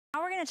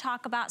gonna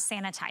talk about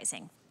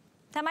sanitizing.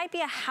 That might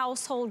be a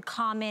household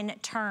common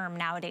term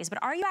nowadays,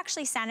 but are you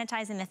actually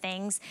sanitizing the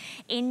things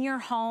in your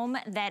home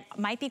that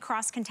might be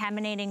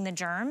cross-contaminating the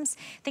germs?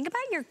 Think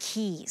about your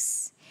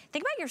keys.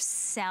 Think about your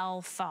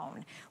cell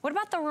phone. What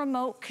about the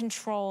remote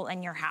control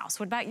in your house?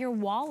 What about your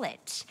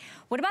wallet?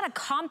 What about a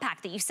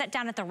compact that you set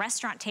down at the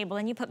restaurant table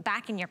and you put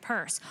back in your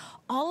purse?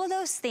 All of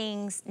those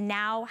things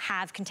now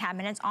have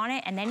contaminants on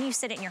it, and then you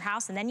sit it in your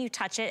house, and then you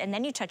touch it, and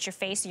then you touch your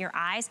face and your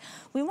eyes.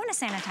 We wanna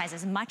sanitize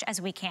as much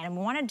as we can, and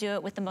we wanna do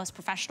it with the most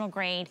professional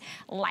grade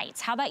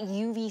lights. How about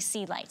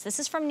UVC lights? This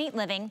is from Neat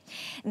Living.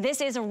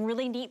 This is a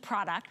really neat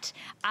product,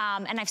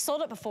 and I've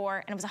sold it before,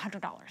 and it was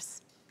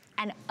 $100.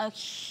 And a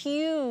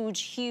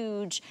huge,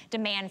 huge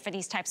demand for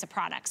these types of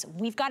products.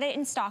 We've got it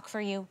in stock for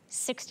you,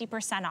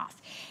 60%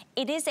 off.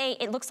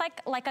 It looks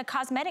like a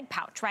cosmetic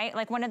pouch, right?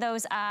 Like one of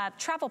those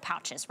travel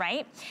pouches,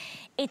 right?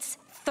 It's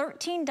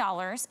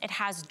 $13, it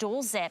has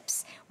dual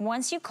zips.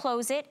 Once you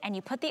close it and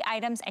you put the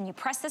items and you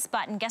press this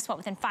button, guess what?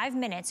 Within 5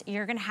 minutes,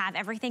 you're gonna have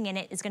everything in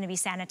it is gonna be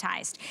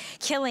sanitized,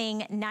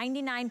 killing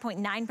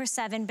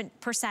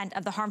 99.97%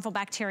 of the harmful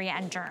bacteria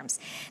and germs.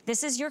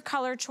 This is your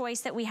color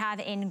choice that we have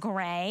in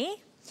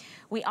gray.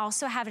 We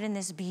also have it in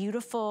this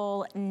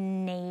beautiful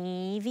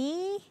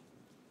navy,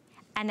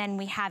 and then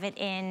we have it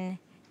in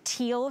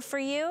teal for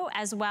you,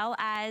 as well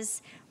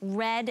as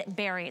red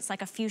berry. It's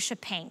like a fuchsia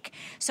pink.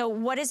 So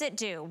what does it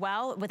do?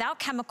 Well, without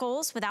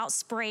chemicals, without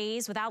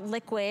sprays, without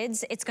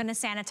liquids, it's gonna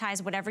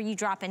sanitize whatever you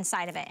drop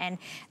inside of it. And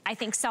I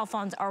think cell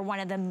phones are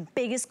one of the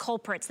biggest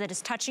culprits that is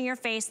touching your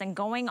face, then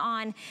going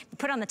on, you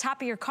put it on the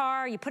top of your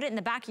car, you put it in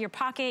the back of your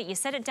pocket, you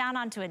set it down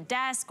onto a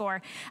desk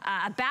or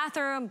a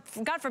bathroom,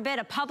 God forbid,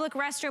 a public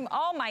restroom.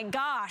 Oh my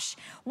gosh,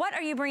 what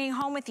are you bringing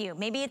home with you?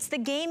 Maybe it's the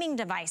gaming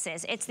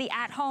devices, it's the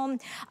at-home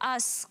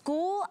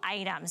school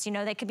items. You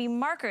know, they could be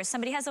markers.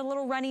 Somebody has a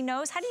little runny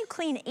nose. How do you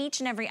clean each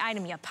and every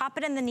item? You pop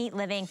it in the Neat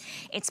Living.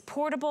 It's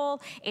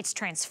portable, it's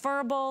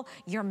transferable.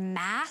 Your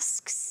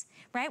masks,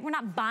 right? We're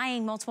not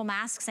buying multiple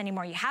masks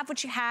anymore. You have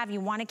what you have, you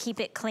wanna keep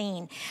it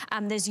clean.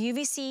 Those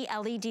UVC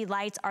LED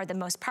lights are the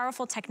most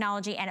powerful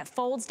technology, and it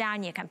folds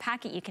down, you can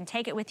pack it, you can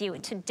take it with you.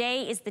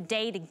 Today is the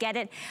day to get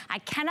it. I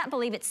cannot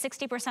believe it's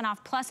 60%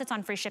 off, plus it's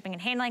on free shipping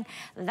and handling.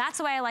 That's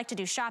the way I like to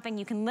do shopping.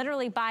 You can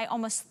literally buy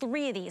almost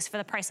 3 of these for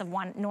the price of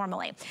 1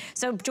 normally.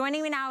 So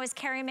joining me now is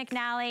Carrie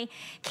McNally.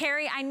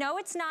 Carrie, I know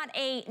it's not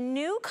a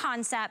new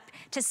concept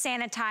to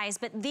sanitize,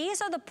 but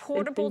these are the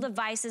portable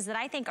devices that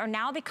I think are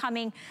now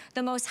becoming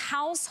the most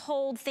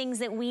household things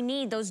that we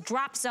need, those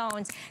drop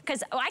zones.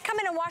 Because I come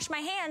in and wash my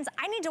hands,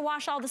 I need to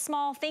wash all the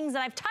small things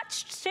that I've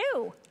touched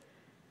too.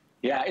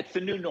 Yeah, it's the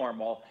new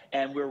normal,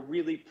 and we're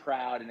really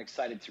proud and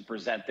excited to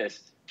present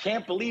this.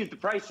 Can't believe the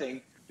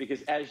pricing,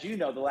 because as you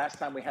know, the last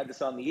time we had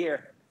this on the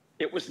air,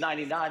 it was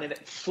 $99 and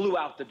it flew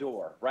out the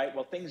door, right?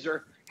 Well, things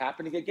are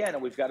happening again,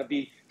 and we've got to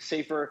be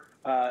safer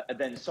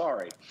than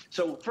sorry.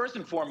 So first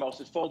and foremost,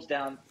 it folds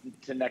down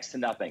to next to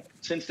nothing.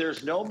 Since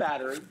there's no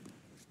battery,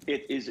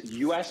 it is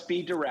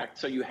USB direct,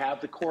 so you have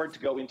the cord to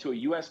go into a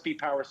USB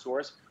power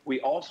source.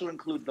 We also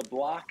include the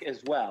block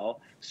as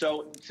well.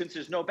 So since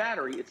there's no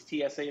battery, it's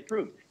TSA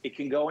approved. It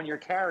can go in your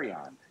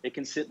carry-on. It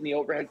can sit in the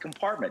overhead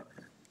compartment.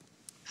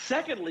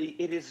 Secondly,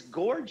 it is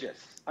gorgeous.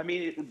 I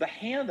mean, the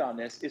hand on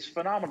this is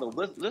phenomenal.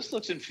 This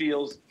looks and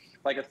feels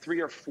like a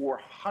 $300 or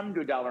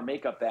 $400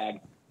 makeup bag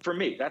for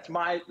me. That's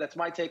my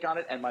take on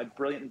it, and my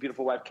brilliant and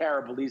beautiful wife,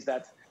 Kara, believes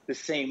that's the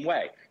same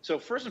way. So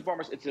first and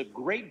foremost, it's a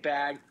great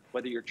bag,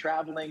 whether you're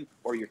traveling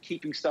or you're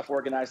keeping stuff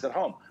organized at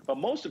home. But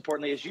most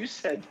importantly, as you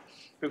said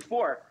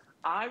before,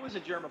 I was a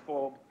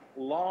germaphobe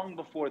long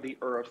before the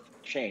earth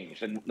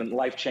changed and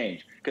life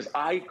changed, because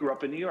I grew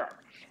up in New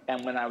York.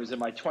 And when I was in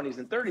my 20s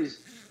and 30s,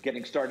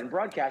 getting started in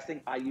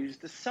broadcasting, I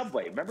used the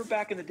subway. Remember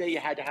back in the day, you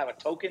had to have a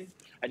token,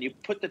 and you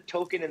put the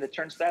token in the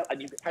turnstile,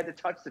 and you had to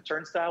touch the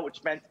turnstile,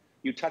 which meant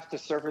you touched a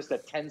surface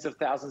that tens of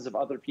thousands of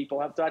other people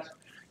have touched.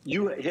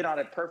 You hit on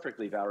it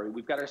perfectly, Valerie.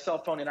 We've got our cell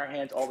phone in our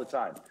hands all the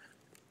time.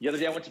 The other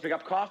day I went to pick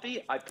up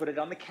coffee. I put it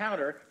on the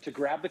counter to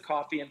grab the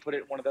coffee and put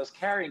it in one of those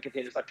carrying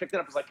containers. I picked it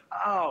up, I was like,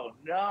 oh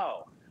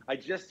no, I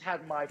just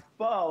had my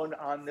phone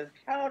on the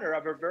counter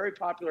of a very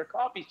popular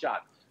coffee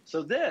shop.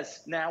 So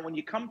this, now when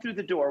you come through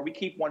the door, we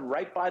keep one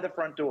right by the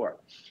front door.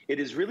 It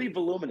is really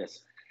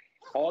voluminous.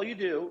 All you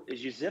do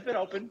is you zip it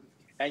open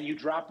and you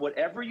drop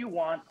whatever you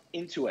want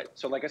into it.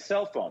 So like a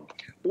cell phone.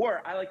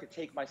 Or I like to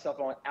take my cell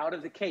phone out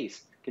of the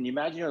case. Can you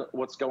imagine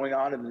what's going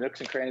on in the nooks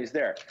and crannies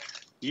there?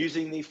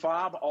 Using the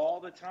fob all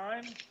the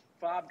time,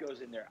 fob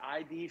goes in there.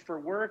 ID for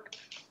work,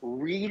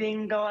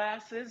 reading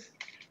glasses,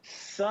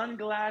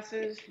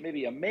 sunglasses,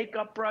 maybe a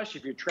makeup brush.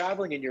 If you're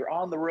traveling and you're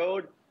on the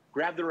road,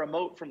 grab the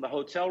remote from the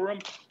hotel room,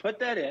 put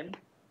that in.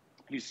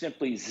 You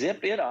simply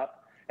zip it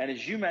up. And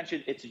as you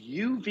mentioned, it's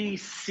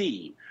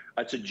UVC.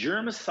 It's a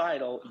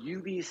germicidal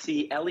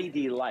UVC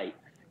LED light.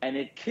 And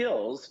it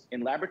kills,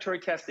 in laboratory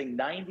testing,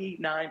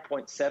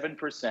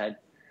 99.7%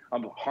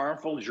 of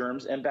harmful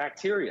germs and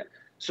bacteria.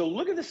 So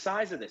look at the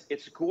size of this.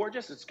 It's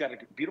gorgeous. It's got a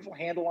beautiful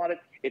handle on it.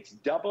 It's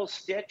double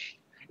stitched.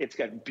 It's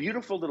got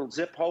beautiful little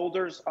zip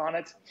holders on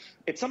it.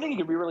 It's something you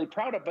can be really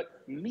proud of.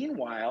 But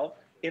meanwhile,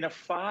 in a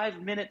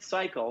 5-minute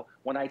cycle,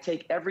 when I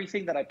take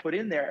everything that I put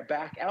in there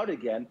back out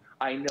again,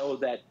 I know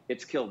that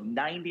it's killed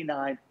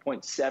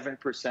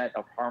 99.7%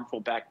 of harmful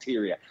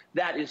bacteria.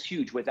 That is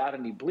huge, without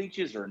any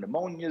bleaches or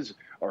pneumonias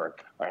or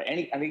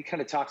any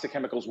kind of toxic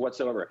chemicals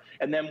whatsoever.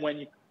 And then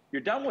when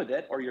you're done with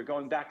it, or you're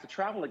going back to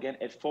travel again,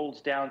 it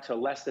folds down to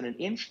less than 1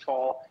 inch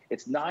tall.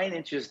 It's 9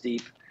 inches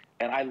deep.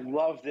 And I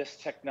love this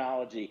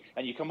technology.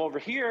 And you come over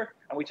here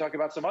and we talk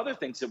about some other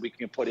things that we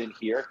can put in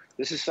here.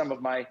 This is some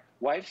of my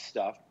wife's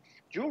stuff.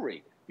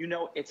 Jewelry, you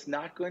know, it's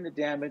not going to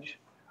damage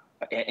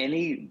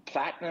any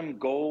platinum,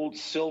 gold,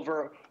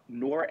 silver,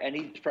 nor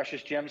any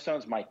precious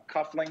gemstones, my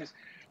cufflinks,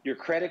 your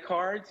credit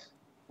cards,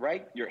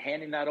 right? You're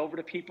handing that over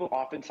to people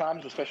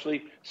oftentimes,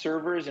 especially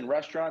servers in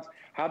restaurants.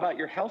 How about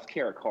your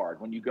healthcare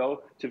card? When you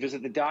go to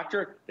visit the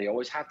doctor, they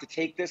always have to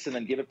take this and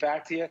then give it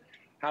back to you.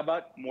 How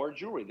about more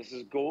jewelry? This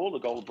is gold, a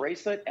gold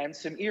bracelet, and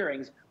some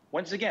earrings.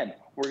 Once again,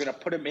 we're gonna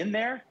put them in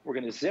there, we're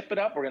gonna zip it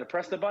up, we're gonna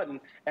press the button,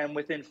 and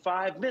within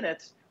 5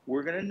 minutes,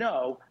 we're going to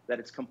know that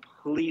it's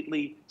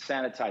completely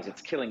sanitized.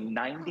 It's killing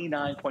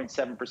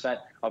 99.7%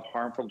 of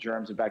harmful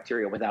germs and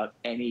bacteria without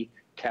any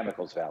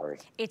chemicals, Valerie.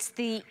 It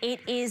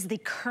is the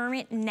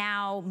current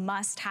now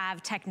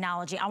must-have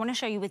technology. I want to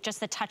show you with just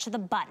the touch of the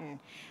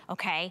button,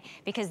 okay?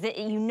 Because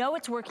you know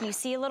it's working. You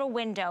see a little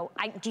window.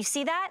 Do you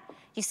see that?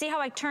 You see how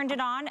I turned it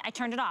on? I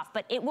turned it off,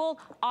 but it will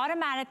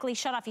automatically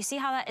shut off. You see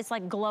how that it's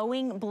like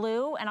glowing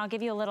blue? And I'll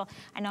give you a little,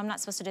 I know I'm not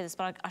supposed to do this,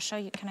 but I'll show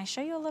you. Can I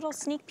show you a little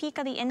sneak peek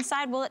of the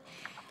inside? Will it?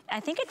 I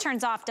think it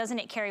turns off, doesn't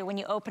it, Carrie, when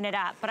you open it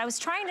up? But I was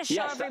trying to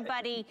show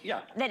everybody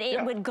that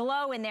it would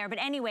glow in there. But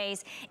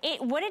anyways,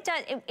 what it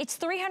does, it's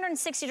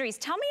 360 degrees.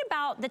 Tell me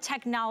about the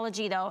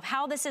technology, though, of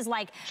how this is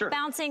like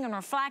bouncing and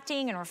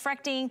reflecting and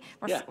reflecting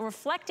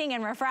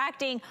and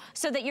refracting,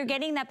 so that you're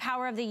getting that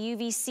power of the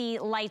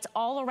UVC lights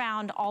all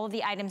around all of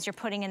the items you're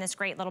putting in this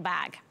great little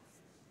bag.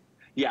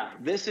 Yeah,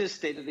 this is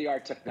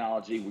state-of-the-art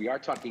technology. We are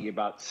talking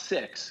about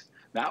 6,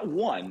 not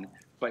 1,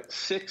 but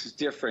 6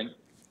 different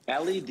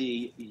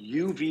LED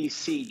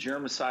UVC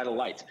germicidal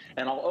lights.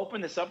 And I'll open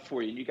this up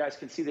for you, and you guys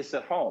can see this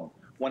at home.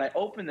 When I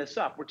open this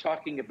up, we're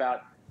talking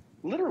about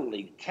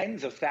literally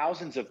tens of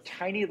thousands of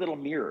tiny little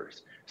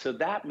mirrors. So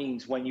that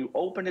means when you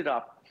open it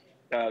up,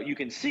 you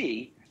can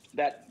see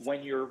that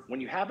when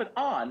you have it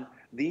on,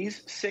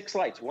 these 6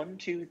 lights, 1,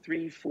 2,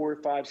 3, 4,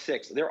 5,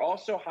 6, they're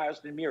also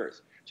housed in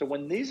mirrors. So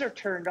when these are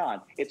turned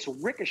on, it's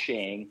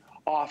ricocheting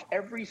off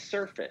every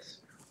surface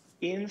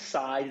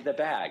inside the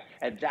bag.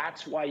 And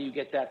that's why you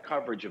get that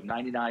coverage of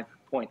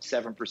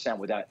 99.7%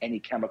 without any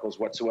chemicals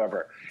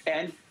whatsoever.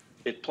 And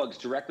it plugs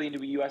directly into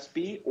a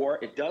USB, or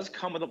it does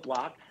come with a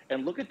block.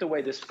 And look at the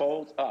way this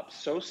folds up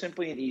so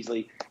simply and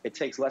easily. It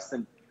takes less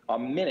than a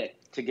minute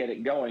to get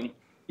it going.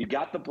 You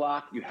got the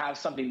block, you have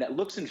something that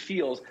looks and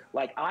feels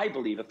like, I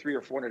believe, a $300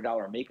 or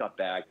 $400 makeup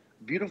bag.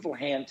 Beautiful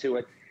hand to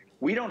it.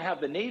 We don't have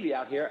the Navy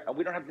out here, and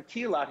we don't have the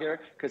teal out here,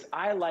 because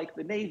I like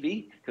the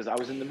Navy, because I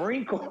was in the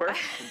Marine Corps,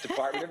 the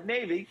Department of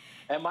Navy,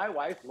 and my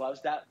wife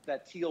loves that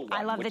teal one.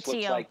 I love the teal.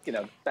 Looks like, you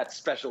know, that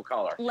special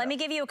color. Let me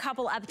give you a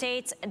couple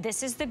updates.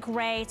 This is the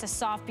gray. It's a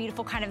soft,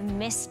 beautiful kind of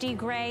misty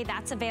gray.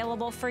 That's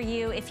available for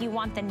you. If you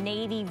want the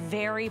navy,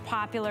 very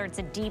popular. It's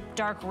a deep,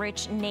 dark,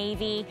 rich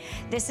navy.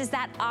 This is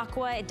that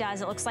aqua. It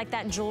looks like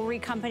that jewelry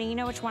company. You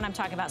know which one I'm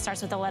talking about.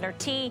 Starts with the letter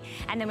T.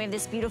 And then we have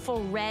this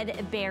beautiful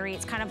red berry.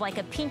 It's kind of like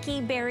a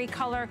pinky berry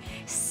color.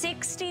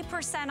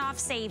 60% off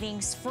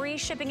savings, free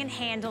shipping and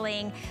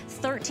handling,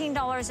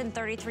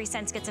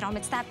 $13.33 gets it home.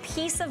 It's that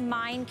peace of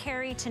mind,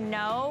 Carrie, to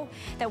know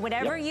that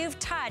whatever you've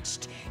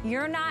touched,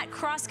 you're not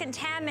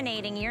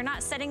cross-contaminating. You're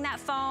not setting that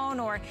phone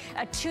or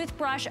a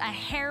toothbrush, a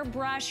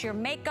hairbrush, your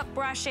makeup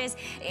brushes,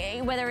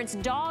 whether it's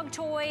dog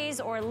toys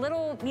or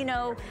little, you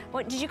know,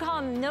 what did you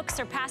call them, nooks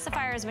or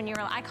pacifiers when you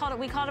were,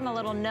 we called them a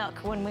little nook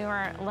when we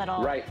were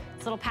little. Right.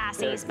 It's little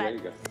passies,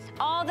 but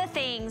all the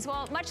things.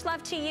 Well, much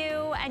love to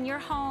you and your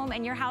home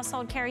and your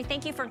household, Carrie.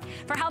 Thank you for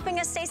helping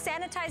us stay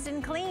sanitized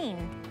and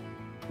clean.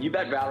 You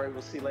bet, Valerie.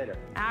 We'll see you later.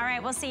 All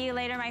right, we'll see you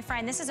later, my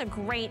friend. This is a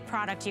great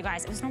product, you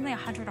guys. It was normally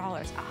 $100,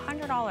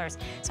 $100.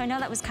 So I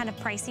know that was kind of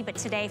pricey, but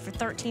today for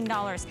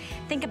 $13,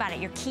 think about it.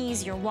 Your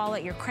keys, your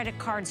wallet, your credit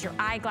cards, your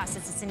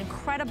eyeglasses. It's an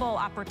incredible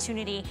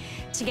opportunity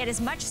to get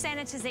as much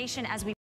sanitization as we